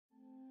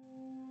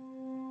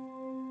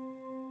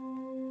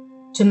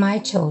To my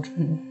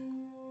children,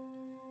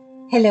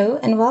 hello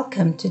and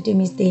welcome to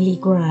Dumi's Daily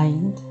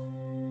Grind.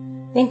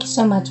 Thank you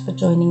so much for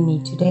joining me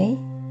today.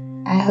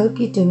 I hope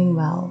you're doing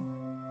well.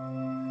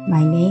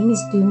 My name is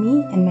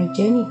Dumi and my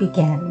journey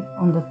began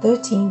on the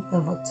 13th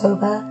of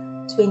October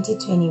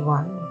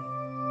 2021.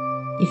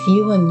 If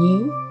you are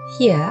new,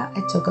 here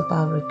I talk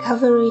about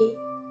recovery,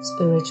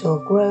 spiritual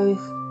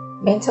growth,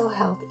 mental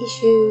health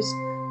issues,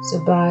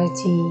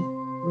 sobriety,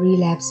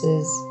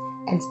 relapses,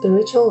 and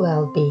spiritual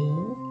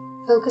well-being,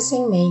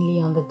 focusing mainly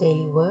on the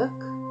daily work,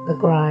 the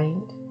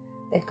grind,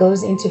 that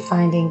goes into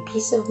finding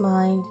peace of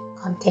mind,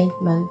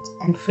 contentment,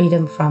 and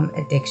freedom from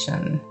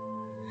addiction.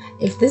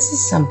 If this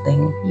is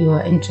something you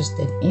are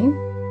interested in,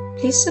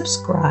 please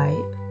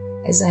subscribe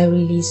as I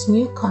release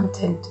new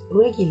content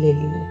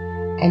regularly,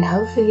 and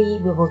hopefully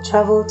we will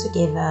travel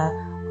together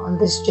on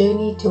this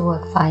journey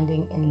toward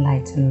finding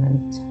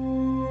enlightenment.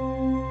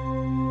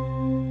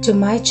 To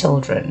my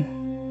children,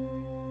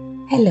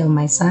 hello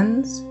my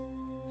sons.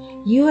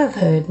 You have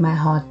heard my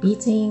heart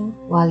beating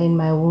while in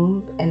my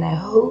womb, and I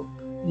hope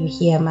you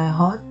hear my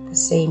heart the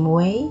same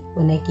way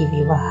when I give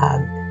you a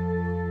hug.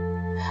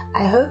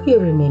 I hope you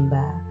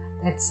remember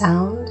that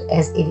sound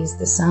as it is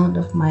the sound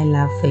of my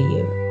love for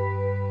you.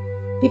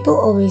 People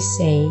always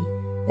say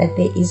that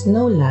there is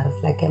no love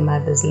like a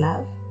mother's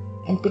love,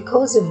 and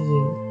because of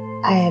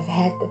you, I have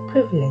had the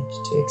privilege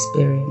to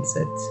experience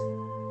it.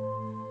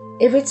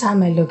 Every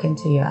time I look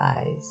into your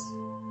eyes,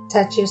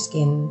 touch your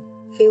skin,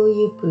 feel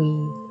you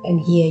breathe, and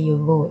hear your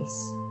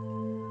voice,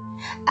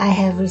 I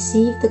have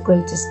received the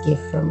greatest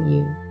gift from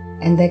you,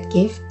 and that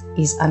gift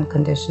is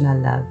unconditional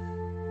love.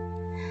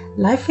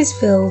 Life is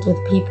filled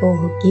with people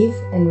who give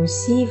and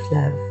receive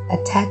love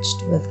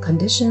attached with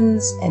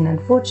conditions, and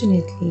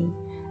unfortunately,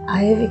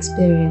 I have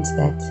experienced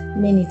that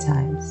many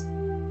times.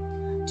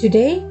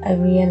 Today, I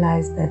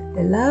realize that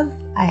the love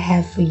I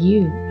have for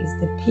you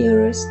is the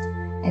purest,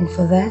 and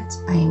for that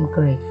I am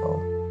grateful.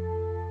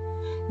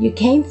 You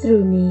came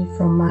through me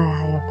from my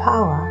higher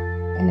power,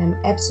 and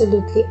I'm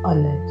absolutely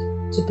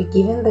honored to be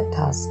given the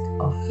task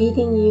of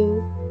feeding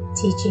you,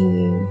 teaching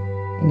you,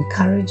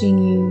 encouraging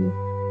you,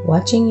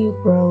 watching you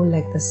grow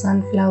like the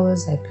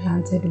sunflowers I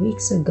planted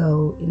weeks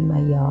ago in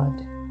my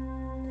yard.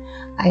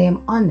 I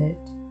am honored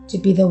to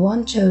be the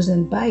one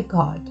chosen by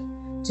God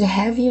to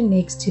have you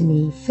next to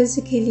me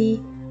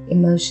physically,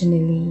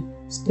 emotionally,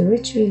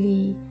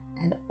 spiritually,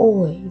 and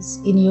always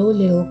in your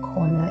little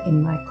corner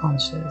in my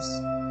conscience.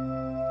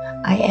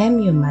 I am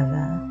your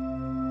mother,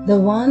 the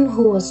one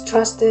who was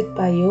trusted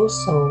by your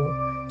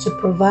soul to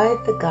provide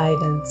the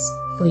guidance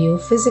for your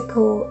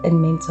physical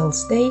and mental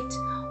state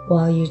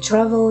while you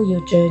travel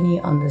your journey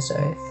on this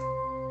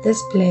earth,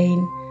 this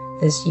plane,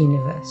 this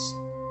universe.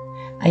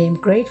 I am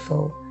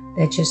grateful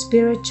that your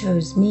spirit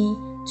chose me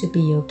to be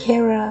your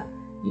carer,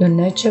 your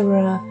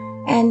nurturer,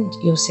 and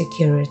your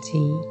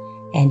security,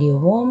 and your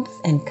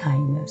warmth and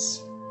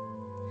kindness.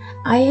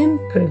 I am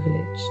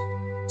privileged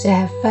to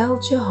have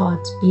felt your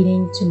heart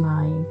beating to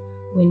mine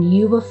when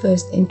you were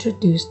first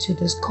introduced to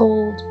this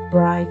cold,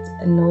 bright,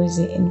 and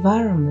noisy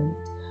environment.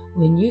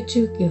 When you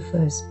took your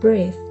first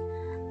breath,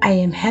 I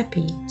am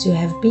happy to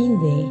have been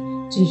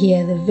there to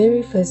hear the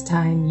very first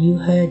time you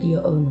heard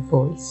your own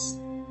voice.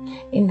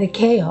 In the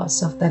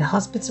chaos of that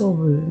hospital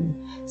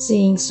room,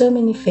 seeing so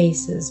many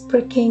faces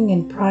pricking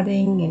and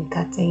prodding and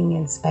cutting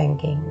and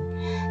spanking,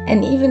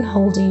 and even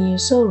holding you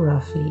so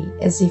roughly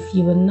as if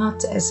you were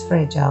not as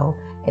fragile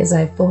as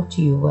I thought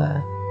you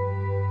were.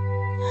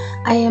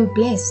 I am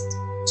blessed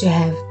to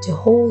have to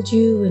hold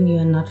you when you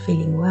are not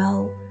feeling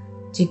well,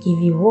 to give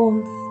you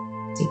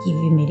warmth, to give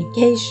you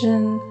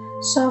medication,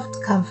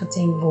 soft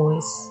comforting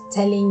voice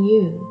telling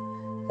you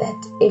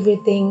that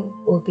everything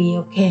will be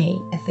okay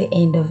at the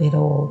end of it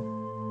all.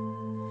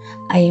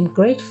 I am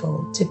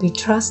grateful to be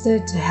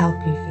trusted to help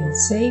you feel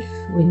safe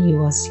when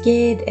you are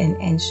scared and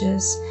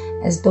anxious,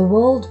 as the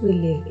world we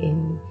live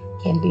in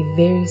can be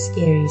very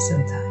scary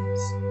sometimes.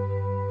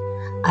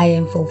 I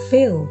am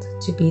fulfilled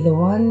to be the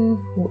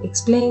one who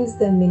explains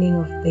the meaning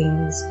of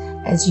things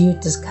as you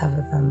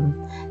discover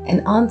them,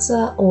 and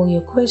answer all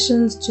your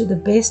questions to the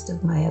best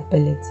of my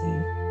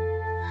ability.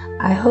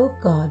 I hope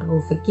God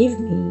will forgive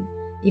me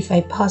if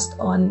I passed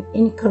on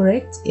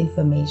incorrect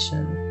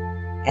information.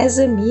 As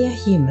a mere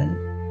human,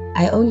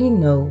 I only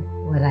know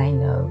what I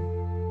know.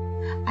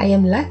 I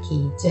am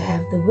lucky to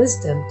have the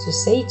wisdom to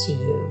say to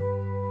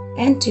you,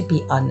 and to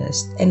be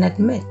honest and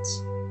admit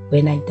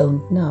when I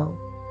don't know,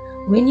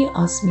 when you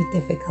ask me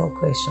difficult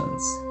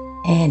questions,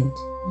 and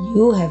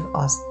you have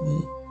asked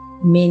me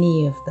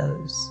many of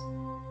those.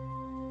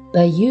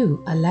 But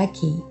you are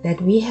lucky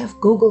that we have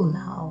Google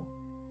now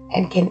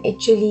and can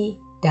actually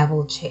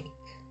double check.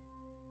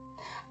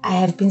 I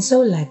have been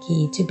so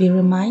lucky to be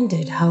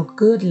reminded how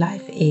good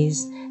life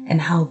is and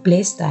how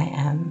blessed I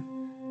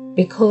am,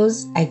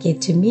 because I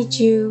get to meet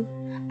you,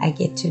 I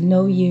get to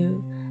know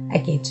you, I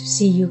get to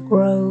see you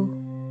grow,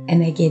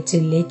 and I get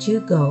to let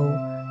you go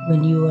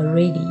when you are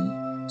ready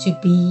to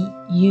be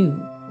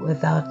you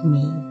without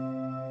me.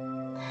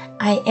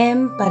 I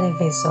am but a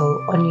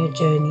vessel on your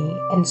journey,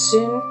 and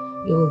soon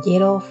you will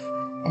get off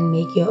and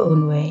make your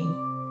own way.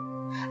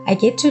 I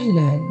get to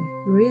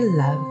learn real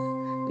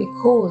love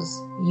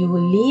because you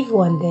will leave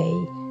one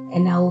day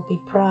and I will be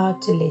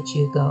proud to let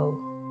you go.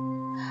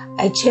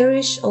 I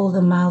cherish all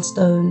the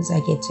milestones I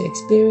get to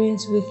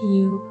experience with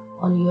you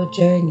on your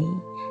journey,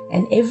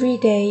 and every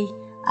day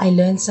I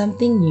learn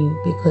something new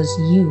because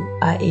you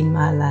are in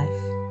my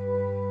life.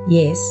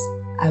 Yes,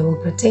 I will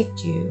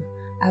protect you,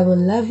 I will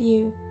love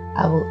you,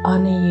 I will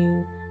honor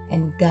you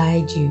and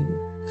guide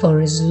you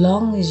for as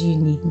long as you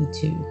need me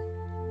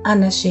to,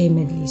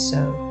 unashamedly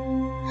so.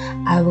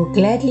 I will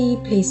gladly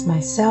place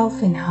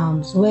myself in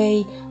harm's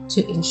way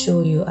to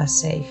ensure you are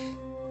safe.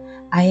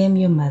 I am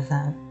your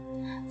mother,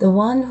 the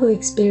one who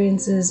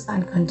experiences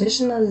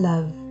unconditional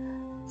love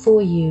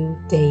for you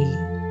daily.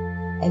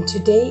 And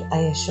today I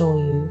assure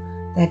you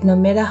that no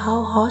matter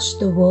how harsh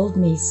the world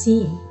may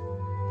seem,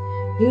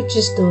 you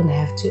just don't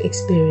have to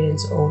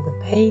experience all the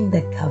pain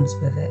that comes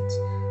with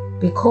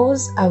it,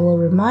 because I will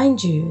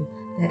remind you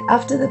that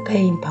after the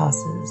pain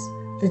passes,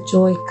 the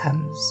joy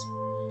comes.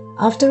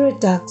 After a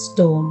dark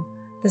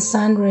storm, the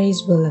sun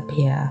rays will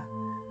appear.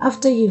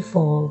 After you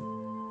fall,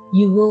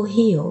 you will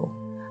heal.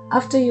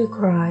 After you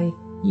cry,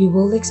 you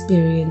will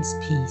experience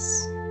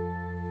peace.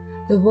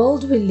 The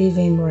world we live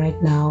in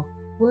right now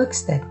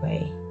works that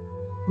way.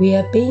 We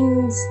are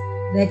beings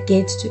that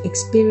get to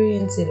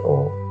experience it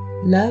all: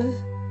 love,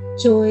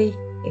 joy,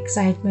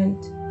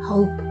 excitement,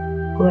 hope,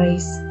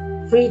 grace,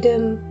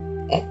 freedom,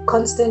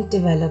 constant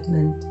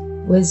development,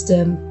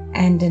 wisdom,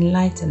 and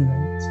enlightenment.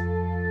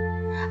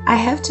 I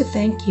have to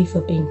thank you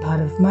for being part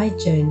of my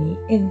journey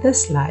in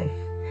this life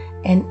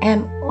and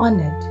am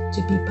honored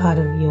to be part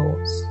of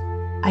yours.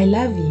 I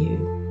love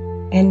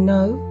you, and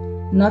no,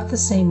 not the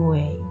same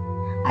way.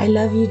 I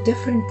love you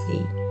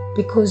differently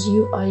because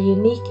you are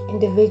unique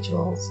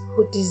individuals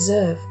who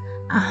deserve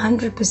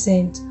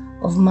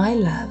 100% of my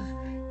love,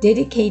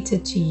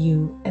 dedicated to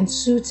you and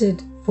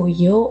suited for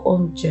your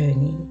own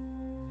journey.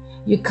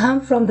 You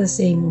come from the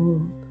same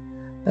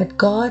womb, but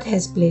God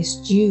has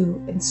blessed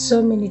you in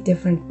so many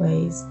different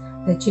ways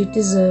that you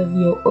deserve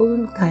your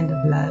own kind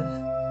of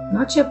love,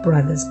 not your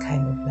brother's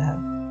kind of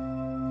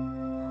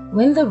love.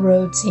 When the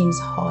road seems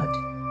hard,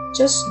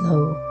 just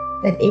know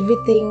that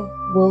everything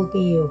will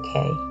be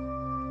okay.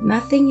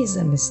 Nothing is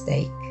a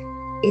mistake.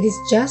 It is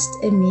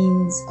just a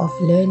means of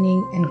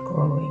learning and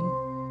growing.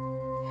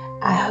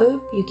 I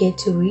hope you get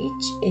to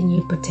reach a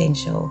new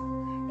potential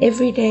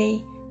every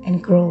day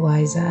and grow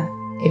wiser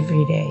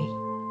every day.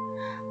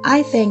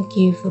 I thank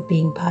you for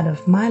being part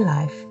of my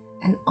life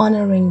and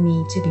honoring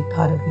me to be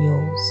part of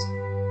yours.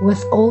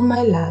 With all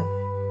my love,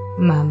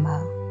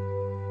 Mama.